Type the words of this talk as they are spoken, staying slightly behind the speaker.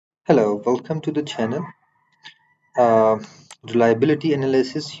Hello, welcome to the channel. Uh, Reliability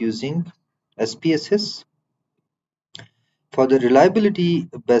analysis using SPSS. For the reliability,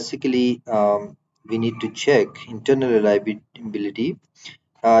 basically, we need to check internal reliability.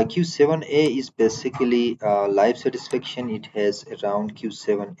 Q7A is basically life satisfaction. It has around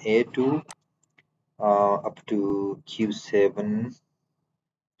Q7A2 up to Q7V.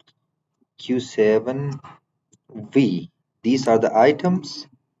 These are the items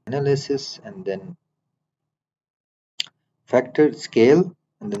analysis, and then factor scale,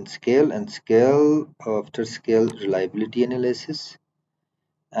 and then scale and scale after scale reliability analysis,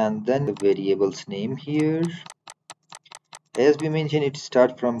 and then the variables name here. As we mentioned, it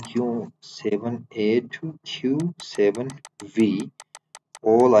starts from Q7A to Q7V.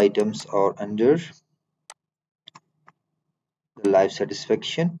 All items are under the life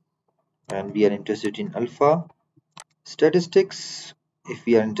satisfaction, and we are interested in alpha. Statistics, if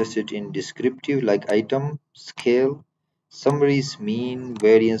we are interested in descriptive like item, scale, summaries, mean,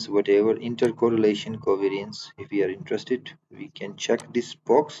 variance, whatever, intercorrelation, covariance. If we are interested, we can check this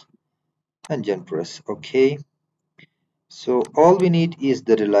box and then press OK. So all we need is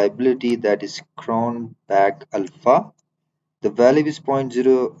the reliability, that is Cronbach alpha. The value is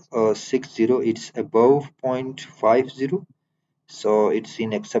 0.060. It's above 0.50, so it's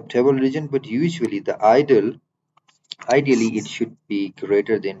in acceptable region, but usually the ideally it should be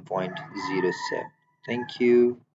greater than 0.07. Thank you.